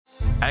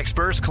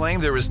Experts claim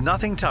there is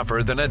nothing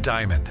tougher than a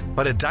diamond.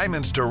 But at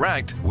Diamonds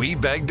Direct, we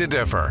beg to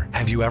differ.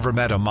 Have you ever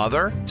met a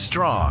mother?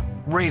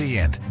 Strong,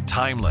 radiant,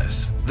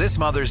 timeless. This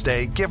Mother's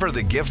Day, give her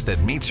the gift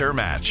that meets her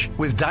match.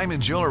 With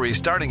diamond jewelry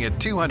starting at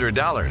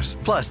 $200.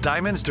 Plus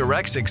Diamonds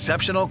Direct's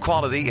exceptional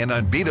quality and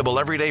unbeatable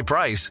everyday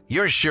price,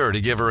 you're sure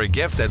to give her a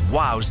gift that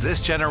wows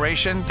this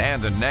generation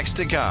and the next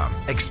to come.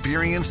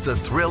 Experience the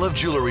thrill of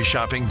jewelry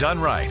shopping done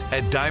right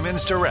at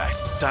Diamonds Direct.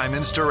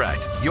 Diamonds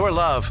Direct. Your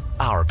love,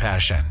 our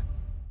passion.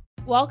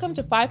 Welcome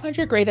to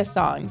 500 Greatest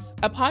Songs,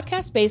 a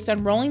podcast based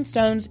on Rolling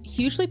Stone's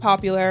hugely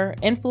popular,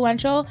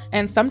 influential,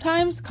 and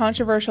sometimes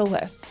controversial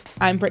list.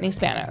 I'm Brittany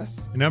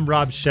Spanos. And I'm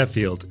Rob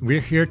Sheffield. We're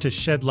here to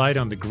shed light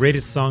on the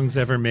greatest songs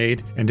ever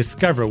made and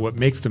discover what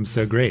makes them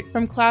so great.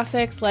 From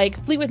classics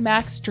like Fleetwood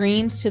Mac's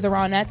Dreams to the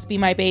Ronettes' Be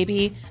My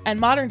Baby, and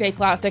modern-day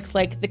classics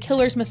like The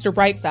Killers' Mr.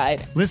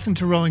 Brightside. Listen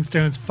to Rolling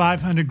Stone's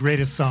 500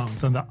 Greatest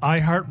Songs on the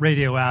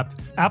iHeartRadio app,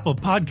 Apple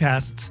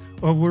Podcasts,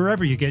 or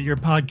wherever you get your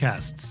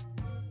podcasts.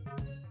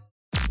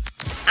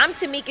 I'm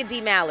Tamika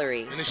D.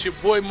 Mallory. And it's your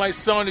boy, my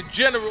son, the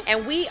General.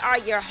 And we are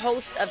your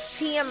hosts of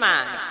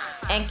TMI.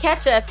 And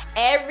catch us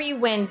every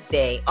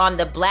Wednesday on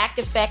the Black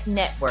Effect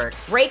Network,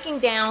 breaking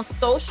down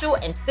social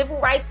and civil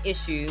rights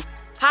issues,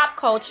 pop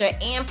culture,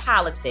 and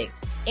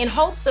politics, in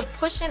hopes of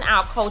pushing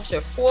our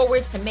culture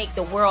forward to make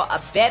the world a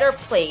better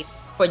place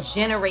for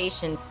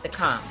generations to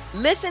come.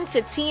 Listen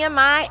to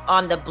TMI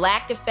on the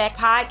Black Effect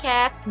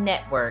Podcast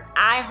Network,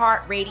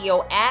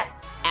 iHeartRadio app,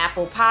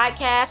 Apple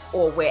Podcasts,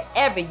 or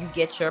wherever you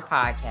get your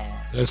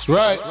podcasts. That's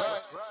right.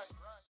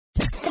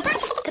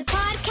 The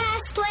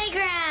Podcast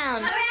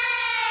Playground.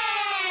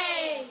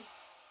 Hooray!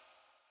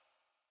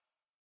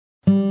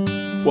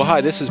 Well,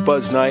 hi, this is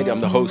Buzz Knight. I'm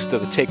the host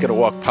of the Taking a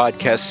Walk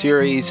podcast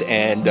series,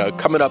 and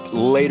coming up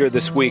later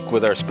this week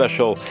with our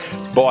special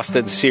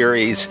Boston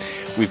series,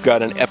 we've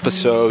got an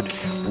episode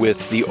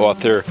with the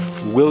author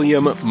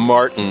William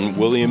Martin.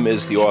 William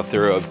is the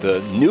author of the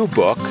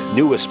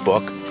newest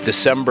book,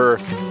 December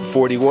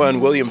 41.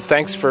 William,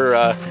 thanks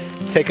for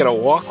taking a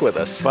walk with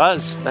us.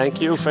 Buzz, thank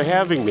you for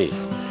having me.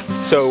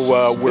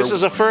 So this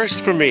is a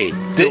first for me.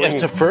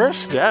 It's a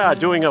first? Yeah,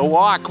 doing a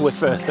walk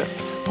with a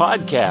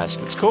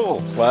podcast. It's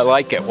cool. Well, I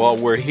like it. Well,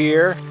 we're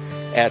here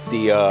at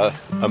the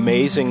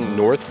amazing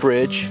North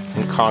Bridge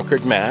in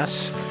Concord,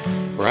 Mass.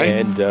 Right.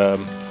 And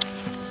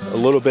a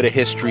little bit of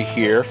history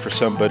here for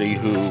somebody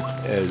who,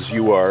 as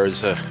you are,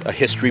 is a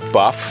history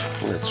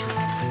buff. That's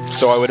right.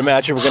 So I would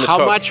imagine we're going to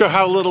talk... How much or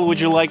how little would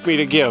you like me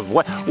to give?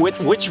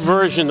 Which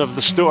version of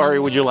the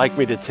story would you like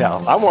me to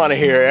tell? I want to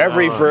hear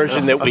every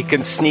version that we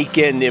can sneak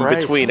in right.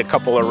 between a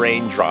couple of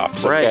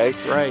raindrops, okay?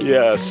 Right.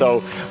 Yeah,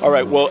 so, all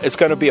right, well, it's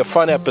going to be a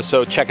fun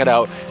episode. Check it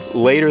out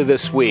later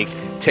this week,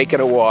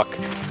 Taking a Walk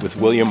with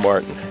William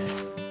Martin.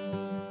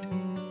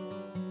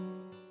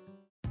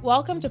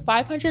 Welcome to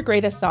 500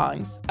 Greatest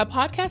Songs, a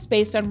podcast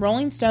based on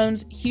Rolling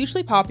Stone's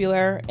hugely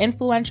popular,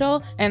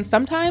 influential, and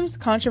sometimes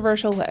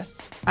controversial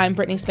list. I'm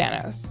Brittany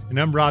Spanos. And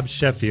I'm Rob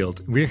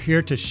Sheffield. We're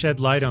here to shed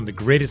light on the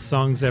greatest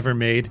songs ever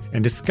made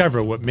and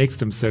discover what makes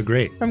them so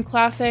great. From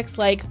classics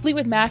like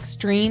Fleetwood Mac's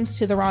Dreams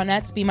to the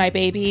Ronettes' Be My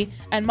Baby,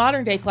 and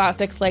modern-day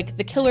classics like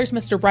The Killers'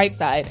 Mr.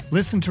 Brightside.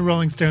 Listen to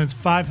Rolling Stone's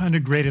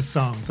 500 Greatest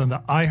Songs on the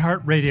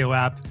iHeartRadio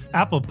app,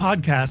 Apple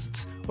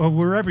Podcasts, or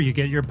wherever you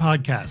get your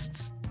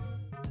podcasts.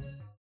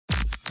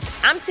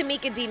 I'm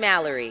Tamika D.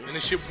 Mallory. And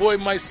it's your boy,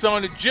 my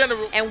son, the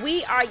General. And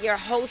we are your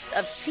hosts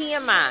of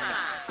TMI.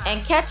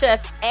 And catch us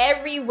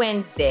every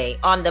Wednesday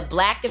on the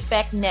Black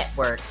Effect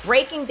Network,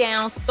 breaking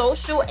down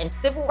social and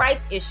civil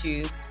rights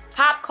issues,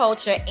 pop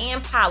culture,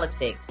 and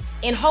politics,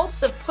 in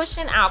hopes of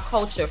pushing our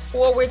culture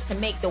forward to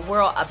make the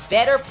world a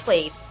better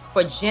place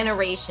for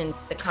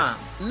generations to come.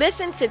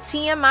 Listen to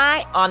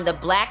TMI on the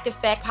Black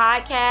Effect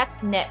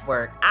Podcast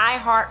Network,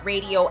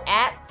 iHeartRadio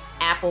app,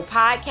 Apple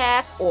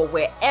Podcasts, or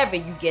wherever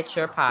you get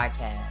your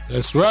podcasts.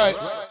 That's right.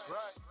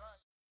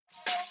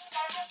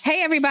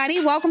 Hey,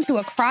 everybody. Welcome to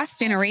Across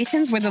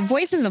Generations, where the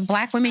voices of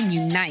Black women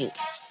unite.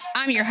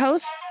 I'm your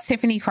host,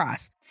 Tiffany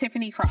Cross.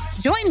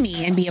 Join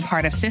me and be a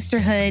part of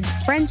sisterhood,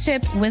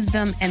 friendship,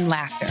 wisdom, and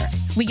laughter.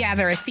 We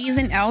gather a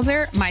seasoned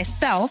elder,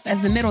 myself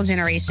as the middle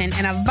generation,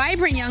 and a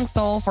vibrant young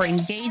soul for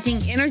engaging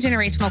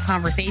intergenerational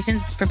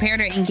conversations, prepare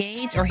to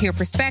engage or hear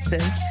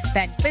perspectives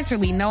that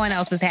literally no one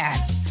else has had.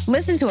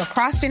 Listen to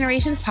Across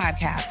Generations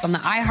podcast on the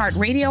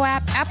iHeartRadio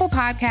app, Apple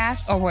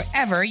Podcasts, or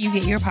wherever you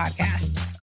get your podcasts.